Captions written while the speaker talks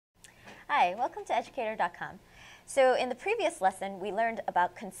Hi, welcome to educator.com. So in the previous lesson, we learned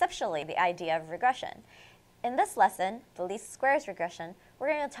about conceptually the idea of regression. In this lesson, the least squares regression, we're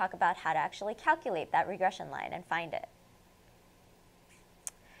going to talk about how to actually calculate that regression line and find it.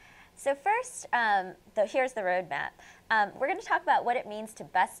 So first, here's the roadmap. We're going to talk about what it means to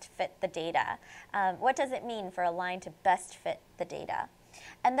best fit the data. What does it mean for a line to best fit the data?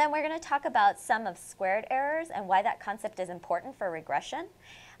 And then we're going to talk about sum of squared errors and why that concept is important for regression.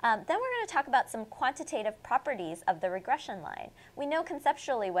 Then we're going to talk about some quantitative properties of the regression line. We know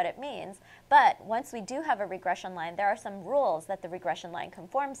conceptually what it means, but once we do have a regression line, there are some rules that the regression line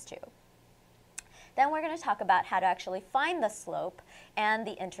conforms to. Then we're going to talk about how to actually find the slope and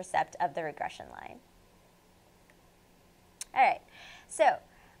the intercept of the regression line. All right, so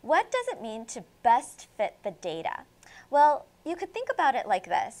what does it mean to best fit the data? Well, you could think about it like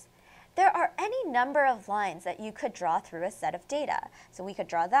this. There are any number of lines that you could draw through a set of data. So we could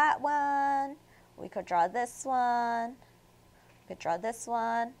draw that one, we could draw this one, we could draw this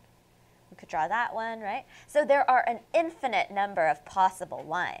one, we could draw that one, right? So there are an infinite number of possible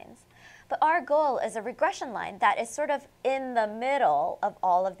lines. But our goal is a regression line that is sort of in the middle of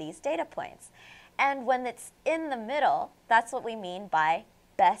all of these data points. And when it's in the middle, that's what we mean by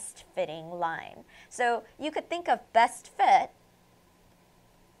best fitting line. So you could think of best fit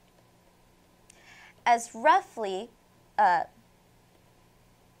as roughly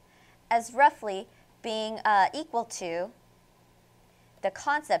being equal to the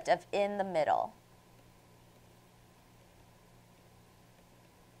concept of in the middle.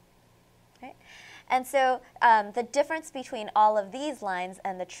 Okay? And so the difference between all of these lines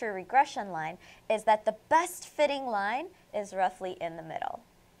and the true regression line is that the best fitting line is roughly in the middle.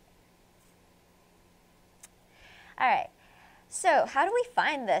 All right, so how do we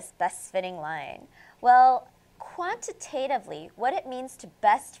find this best fitting line? Well, quantitatively, what it means to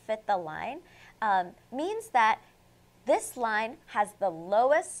best fit the line means that this line has the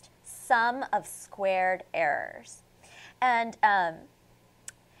lowest sum of squared errors. And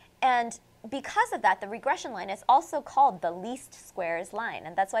because of that, the regression line is also called the least squares line,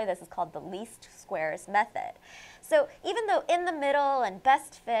 and that's why this is called the least squares method. So even though in the middle and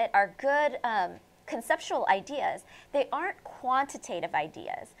best fit are good conceptual ideas, they aren't quantitative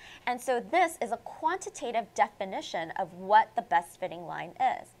ideas. And so this is a quantitative definition of what the best fitting line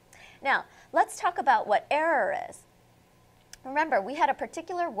is. Now, let's talk about what error is. Remember, we had a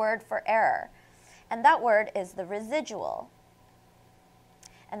particular word for error, and that word is the residual.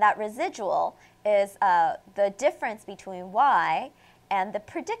 And that residual is the difference between y and the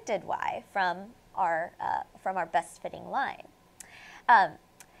predicted y from our best fitting line.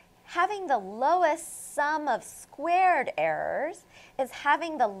 Having the lowest sum of squared errors is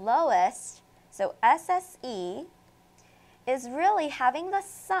having the lowest, so SSE is really having the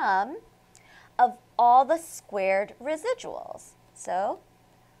sum of all the squared residuals. So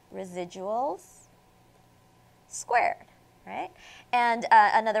residuals squared, right? And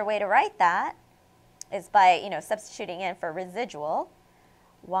another way to write that is by substituting in for residual,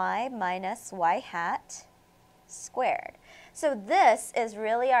 y minus y hat squared. So this is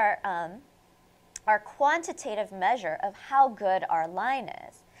really our quantitative measure of how good our line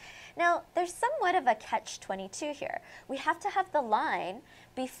is. Now, there's somewhat of a catch-22 here. We have to have the line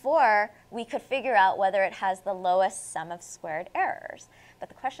before we could figure out whether it has the lowest sum of squared errors. But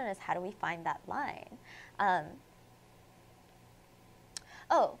the question is, how do we find that line?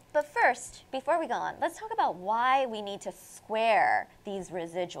 But first, before we go on, let's talk about why we need to square these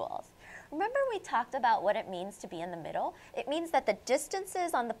residuals. Remember we talked about what it means to be in the middle? It means that the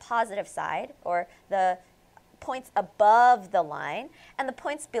distances on the positive side, or the points above the line, and the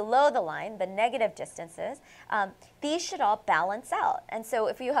points below the line, the negative distances, these should all balance out. And so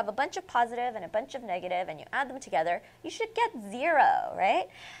if you have a bunch of positive and a bunch of negative and you add them together, you should get 0, right?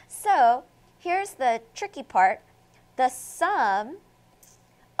 So here's the tricky part. The sum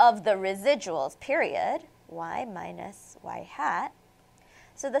of the residuals, period, y minus y hat,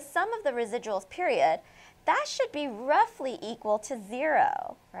 so the sum of the residuals, period, that should be roughly equal to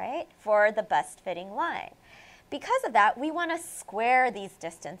 0, right, for the best fitting line. Because of that, we want to square these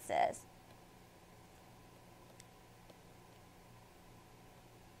distances.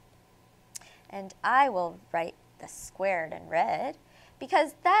 And I will write the squared in red,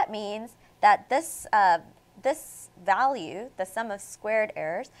 because that means that this value, the sum of squared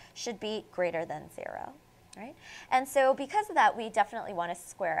errors, should be greater than 0. Right? And so because of that, we definitely want to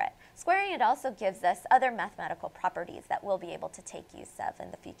square it. Squaring it also gives us other mathematical properties that we'll be able to take use of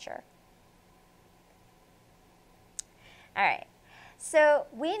in the future. All right. So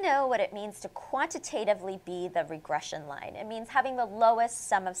we know what it means to quantitatively be the regression line. It means having the lowest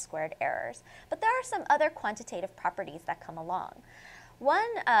sum of squared errors. But there are some other quantitative properties that come along. One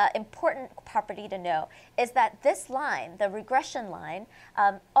important property to know is that this line, the regression line,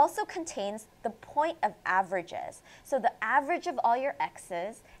 also contains the point of averages. So the average of all your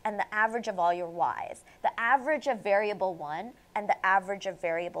x's and the average of all your y's, the average of variable 1 and the average of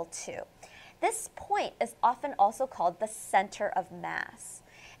variable 2. This point is often also called the center of mass.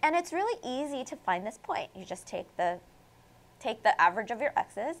 And it's really easy to find this point. You just take the average of your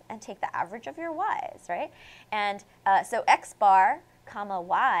x's and take the average of your y's, right? And so x bar comma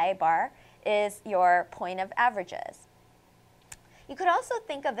y bar is your point of averages. You could also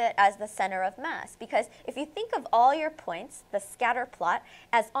think of it as the center of mass, because if you think of all your points, the scatter plot,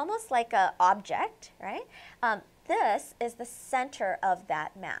 as almost like an object, right? This is the center of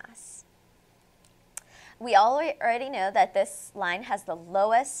that mass. We already know that this line has the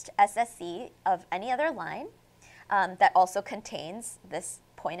lowest SSE of any other line that also contains this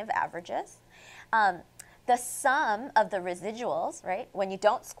point of averages. The sum of the residuals, right, when you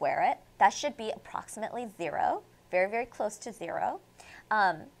don't square it, that should be approximately 0, very, very close to 0.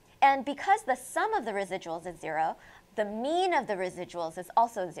 And because the sum of the residuals is 0, the mean of the residuals is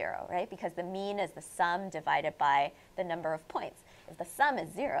also 0, right, because the mean is the sum divided by the number of points. If the sum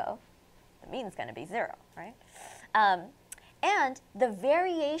is 0, the mean is going to be 0, right? And the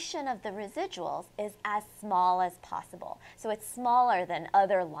variation of the residuals is as small as possible. So it's smaller than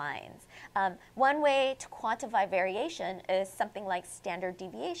other lines. One way to quantify variation is something like standard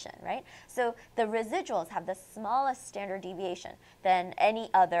deviation, right? So the residuals have the smallest standard deviation than any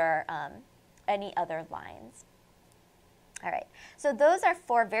other lines. All right, so those are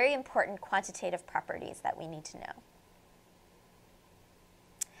 4 very important quantitative properties that we need to know.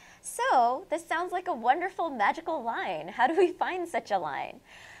 So this sounds like a wonderful magical line. How do we find such a line?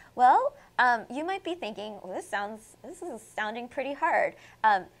 Well, you might be thinking, well, this is sounding pretty hard.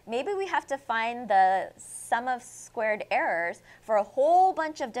 Maybe we have to find the sum of squared errors for a whole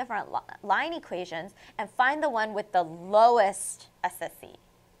bunch of different line equations and find the one with the lowest SSE.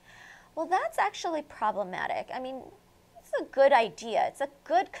 Well, that's actually problematic. I mean, it's a good idea. It's a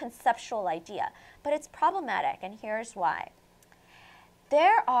good conceptual idea, but it's problematic, and here's why.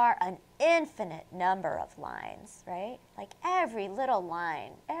 There are an infinite number of lines, right? Like every little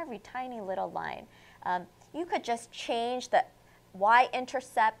line, every tiny little line. You could just change the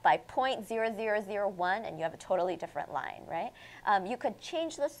y-intercept by 0.0001 and you have a totally different line, right? You could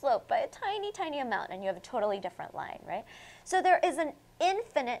change the slope by a tiny, tiny amount and you have a totally different line, right? So there is an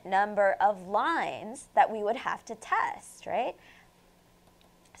infinite number of lines that we would have to test, right?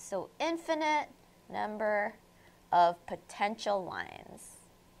 So infinite number of potential lines.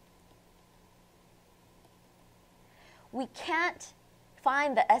 We can't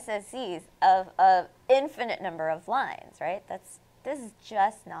find the SSEs of an infinite number of lines, right? This is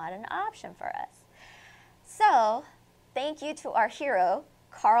just not an option for us. So thank you to our hero,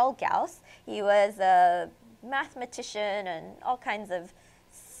 Carl Gauss. He was a mathematician and all kinds of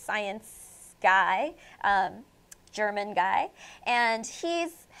science guy, German guy, and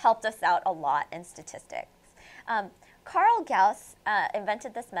he's helped us out a lot in statistics. Carl Gauss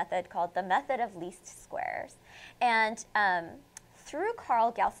invented this method called the method of least squares. And through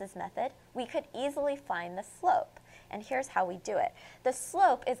Carl Gauss's method, we could easily find the slope. And here's how we do it. The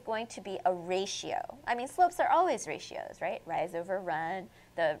slope is going to be a ratio. I mean, slopes are always ratios, right? Rise over run,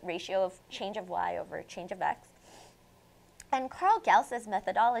 the ratio of change of y over change of x. And Carl Gauss's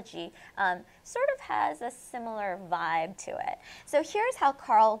methodology sort of has a similar vibe to it. So here's how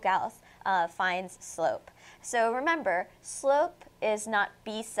Carl Gauss finds slope. So remember, slope is not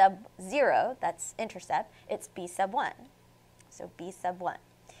b sub 0, that's intercept, it's b sub 1. So b sub 1.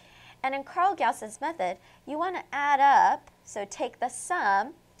 And in Carl Gauss's method, you want to add up, so take the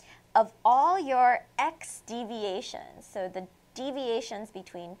sum of all your x deviations, so the deviations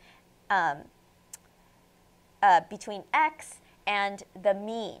between x and the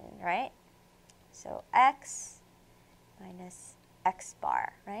mean, right? So x minus x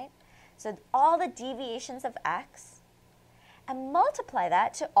bar, right? So all the deviations of x, and multiply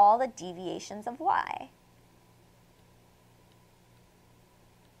that to all the deviations of y.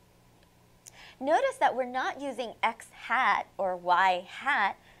 Notice that we're not using x hat or y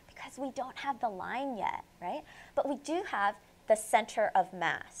hat because we don't have the line yet, right? But we do have the center of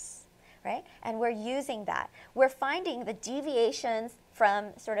mass, right? And we're using that. We're finding the deviations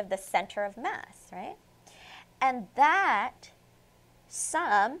from sort of the center of mass, right? And that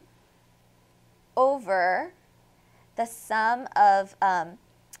sum over the sum of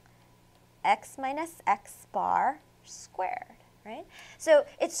x minus x bar squared. right? So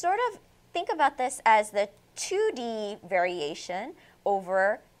it's sort of, think about this as the 2D variation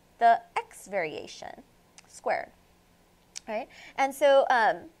over the x variation squared, right? And so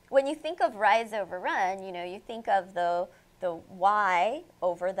when you think of rise over run, you know, you think of the y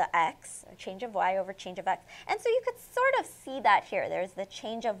over the x, or change of y over change of x. And so you could sort of see that here. There's the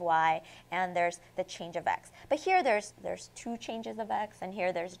change of y and there's the change of x. But here there's two changes of x, and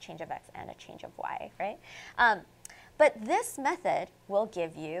here there's a change of x and a change of y, right? But this method will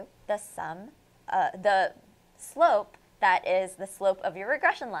give you the sum, the slope that is the slope of your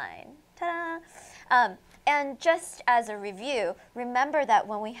regression line. Ta-da! And just as a review, remember that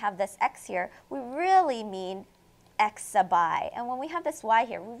when we have this x here, we really mean x sub I. And when we have this y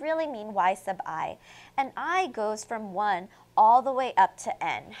here, we really mean y sub I. And I goes from 1 all the way up to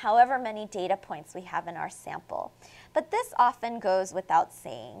n, however many data points we have in our sample. But this often goes without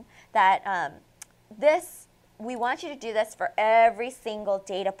saying, that we want you to do this for every single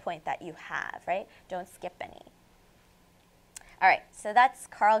data point that you have, right? Don't skip any. All right, so that's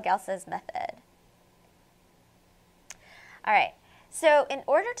Carl Gauss's method. All right, so in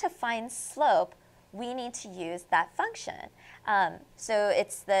order to find slope, we need to use that function. So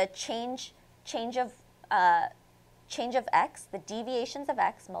it's the change of x, the deviations of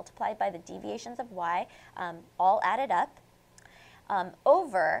x multiplied by the deviations of y, all added up,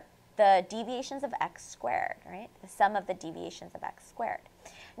 over the deviations of x squared, right? The sum of the deviations of x squared.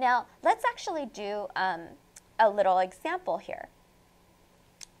 Now, let's actually do a little example here.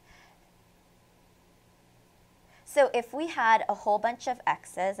 So if we had a whole bunch of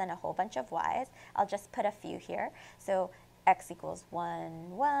x's and a whole bunch of y's, I'll just put a few here. So x equals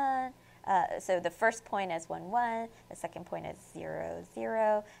 1, 1. So the first point is 1, 1. The second point is 0,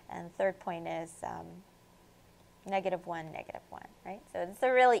 0. And the third point is negative 1, negative 1, right? So it's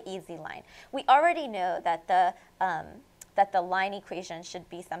a really easy line. We already know that the line equation should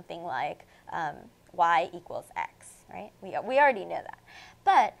be something like y equals x, right? We already know that.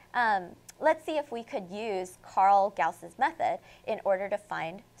 But let's see if we could use Carl Gauss's method in order to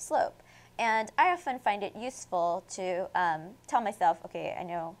find slope. And I often find it useful to tell myself, okay, I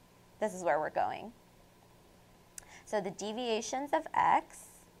know this is where we're going. So the deviations of x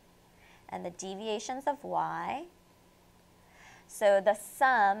and the deviations of y. So the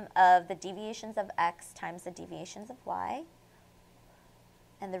sum of the deviations of x times the deviations of y,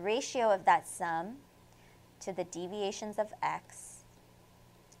 and the ratio of that sum to the deviations of x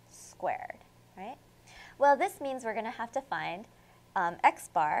squared, right? Well, this means we're going to have to find x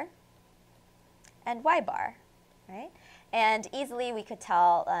bar and y bar, right? And easily we could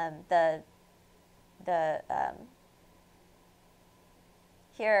tell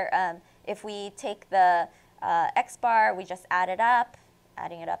here, if we take the x bar, we just add it up.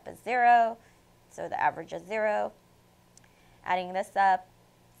 Adding it up is 0, so the average is 0. Adding this up,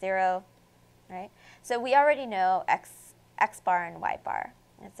 0, right? So we already know x bar and y bar.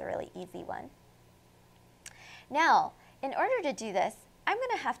 It's a really easy one. Now, in order to do this, I'm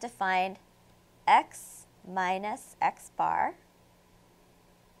going to have to find x minus x bar.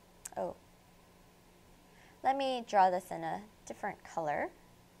 Oh, let me draw this in a different color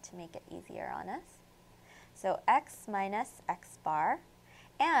to make it easier on us. So x minus x bar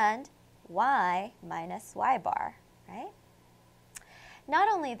and y minus y bar, right?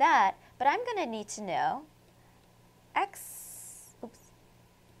 Not only that, but I'm going to need to know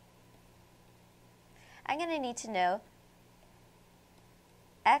I'm going to need to know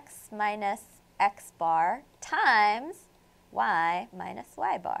x minus x bar times y minus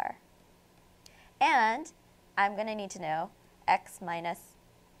y bar. And I'm going to need to know x minus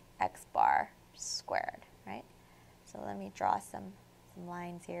x bar squared, right? So let me draw some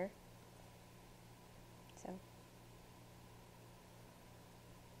lines here.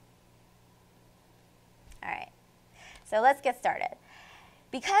 All right, so let's get started.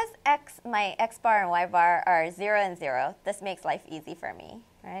 Because my x bar and y bar are 0 and 0, this makes life easy for me,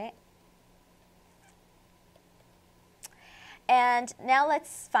 right? And now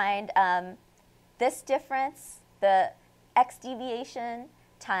let's find this difference, the x deviation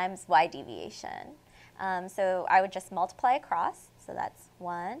times y deviation. So I would just multiply across. So that's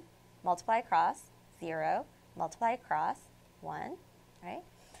 1, multiply across, 0, multiply across, 1, right?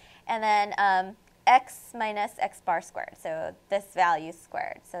 And then x minus x bar squared, so this value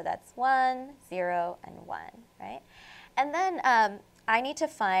squared. So that's 1, 0, and 1, right? And then I need to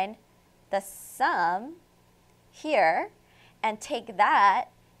find the sum here and take that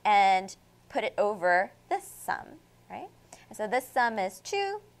and put it over this sum, right? And so this sum is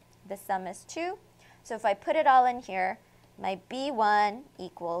 2, this sum is 2. So if I put it all in here, my B1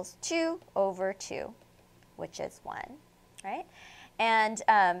 equals 2 over 2, which is 1. right? And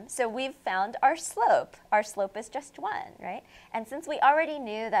so we've found our slope. Our slope is just 1, right? And since we already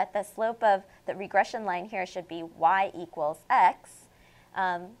knew that the slope of the regression line here should be y equals x,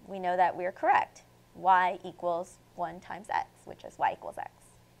 we know that we're correct. Y equals 1 times x, which is y equals x.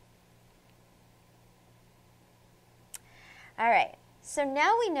 All right, so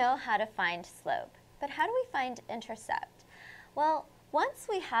now we know how to find slope. But how do we find intercept? Well, once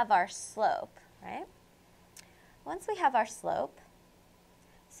we have our slope, right? Once we have our slope,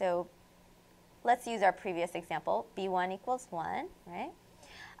 so let's use our previous example, b1 equals 1, right?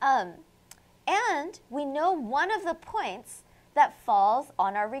 And we know one of the points that falls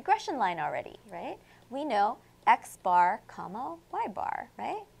on our regression line already, right? We know x bar comma y bar,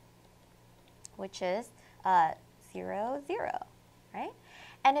 right? Which is 0, 0, right?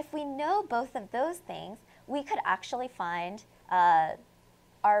 And if we know both of those things, we could actually find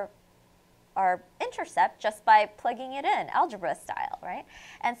our intercept just by plugging it in, algebra style, right?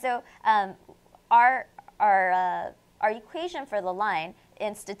 And so our equation for the line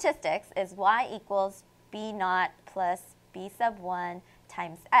in statistics is y equals b naught plus b sub 1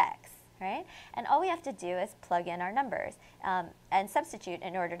 times x, right? And all we have to do is plug in our numbers and substitute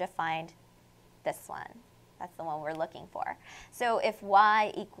in order to find this one. That's the one we're looking for. So if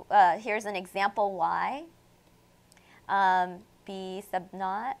y equal, here's an example y, b sub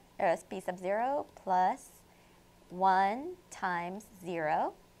naught, b sub 0 plus 1 times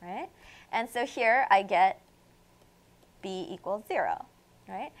 0, right? And so here I get b equals 0,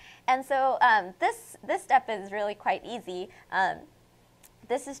 right? And so this step is really quite easy.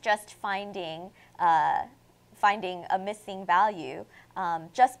 This is just finding a missing value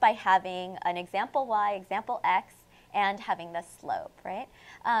just by having an example y, example x, and having the slope, right?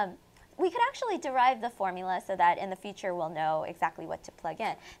 We could actually derive the formula so that in the future we'll know exactly what to plug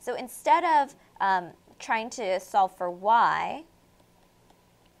in. So instead of trying to solve for y,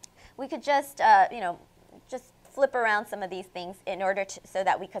 we could just, just flip around some of these things in order to, so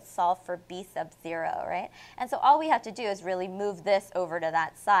that we could solve for b sub 0, right? And so all we have to do is really move this over to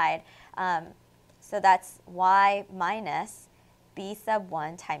that side. So that's y minus b sub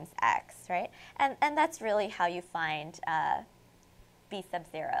 1 times x, right? And that's really how you find b sub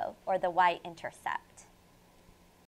 0, or the y-intercept.